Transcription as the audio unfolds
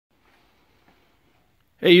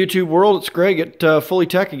Hey YouTube world, it's Greg at Fully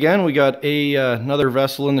Tech again. We got another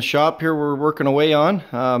vessel in the shop here we're working away on.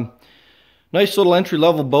 Nice little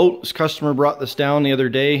entry-level boat. This customer brought this down the other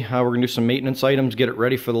day. We're going to do some maintenance items, get it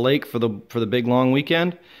ready for the lake for the big long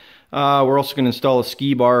weekend. We're also going to install a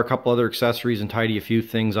ski bar, a couple other accessories, and tidy a few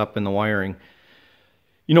things up in the wiring.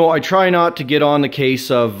 You know, I try not to get on the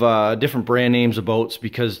case of different brand names of boats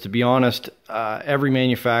because, to be honest, every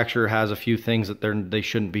manufacturer has a few things that they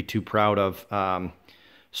shouldn't be too proud of.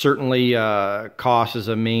 Certainly, cost is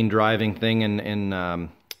a main driving thing in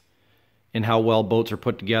how well boats are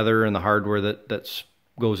put together and the hardware that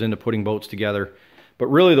goes into putting boats together. But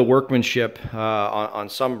really, the workmanship on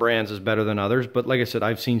some brands is better than others. But like I said,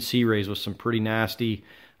 I've seen Sea Rays with some pretty nasty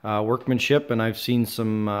workmanship, and I've seen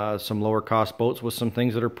some lower cost boats with some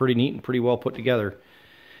things that are pretty neat and pretty well put together.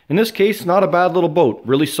 In this case, not a bad little boat.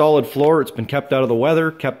 Really solid floor. It's been kept out of the weather,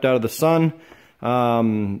 kept out of the sun.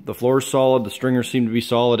 The floor is solid, the stringers seem to be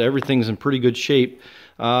solid, everything's in pretty good shape.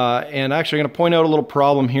 And actually I'm going to point out a little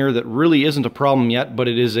problem here that really isn't a problem yet, but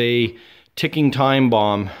it is a ticking time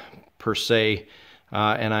bomb per se.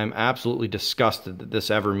 And I'm absolutely disgusted that this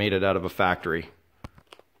ever made it out of a factory.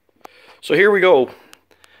 So here we go.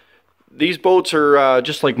 These boats are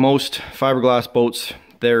just like most fiberglass boats.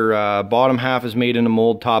 Their bottom half is made in a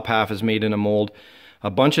mold, top half is made in a mold. A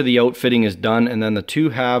bunch of the outfitting is done, and then the two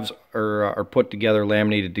halves are put together,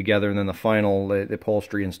 laminated together, and then the final, the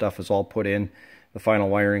upholstery and stuff is all put in. The final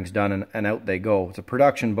wiring's done, and out they go. It's a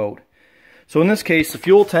production boat. So in this case, the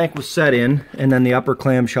fuel tank was set in, and then the upper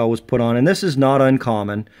clamshell was put on, and this is not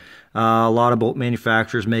uncommon. A lot of boat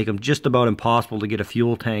manufacturers make them just about impossible to get a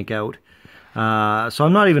fuel tank out. So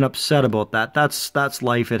I'm not even upset about that. That's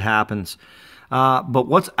life, it happens. But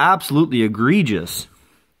what's absolutely egregious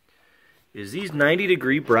is these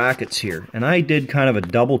 90-degree brackets here. And I did kind of a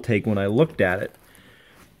double take when I looked at it.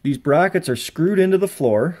 These brackets are screwed into the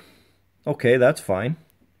floor. Okay, that's fine.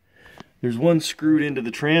 There's one screwed into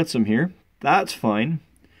the transom here. That's fine.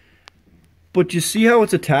 But you see how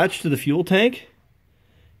it's attached to the fuel tank?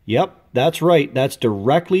 Yep, that's right. That's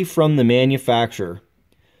directly from the manufacturer.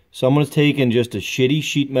 Someone's taken just a shitty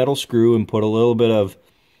sheet metal screw and put a little bit of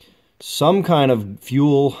some kind of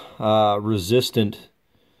fuel resistant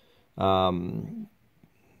sealant.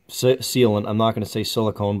 I'm not going to say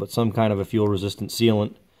silicone, but some kind of a fuel resistant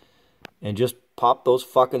sealant, and just pop those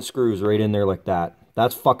fucking screws right in there like that.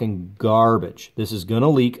 That's fucking garbage. This is going to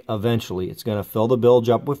leak eventually. It's going to fill the bilge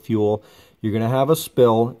up with fuel. You're going to have a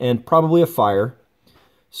spill and probably a fire.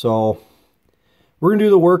 So we're going to do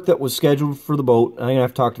the work that was scheduled for the boat. I'm going to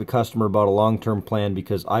have to talk to the customer about a long-term plan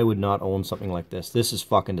because I would not own something like this. This is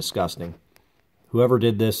fucking disgusting. Whoever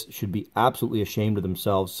did this should be absolutely ashamed of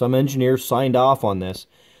themselves. Some engineers signed off on this.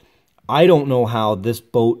 I don't know how this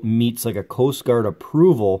boat meets like a Coast Guard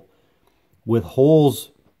approval with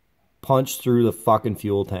holes punched through the fucking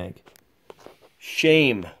fuel tank.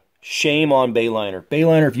 Shame. Shame on Bayliner.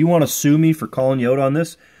 Bayliner, if you want to sue me for calling you out on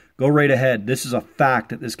this, go right ahead. This is a fact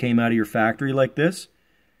that this came out of your factory like this.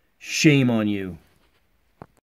 Shame on you.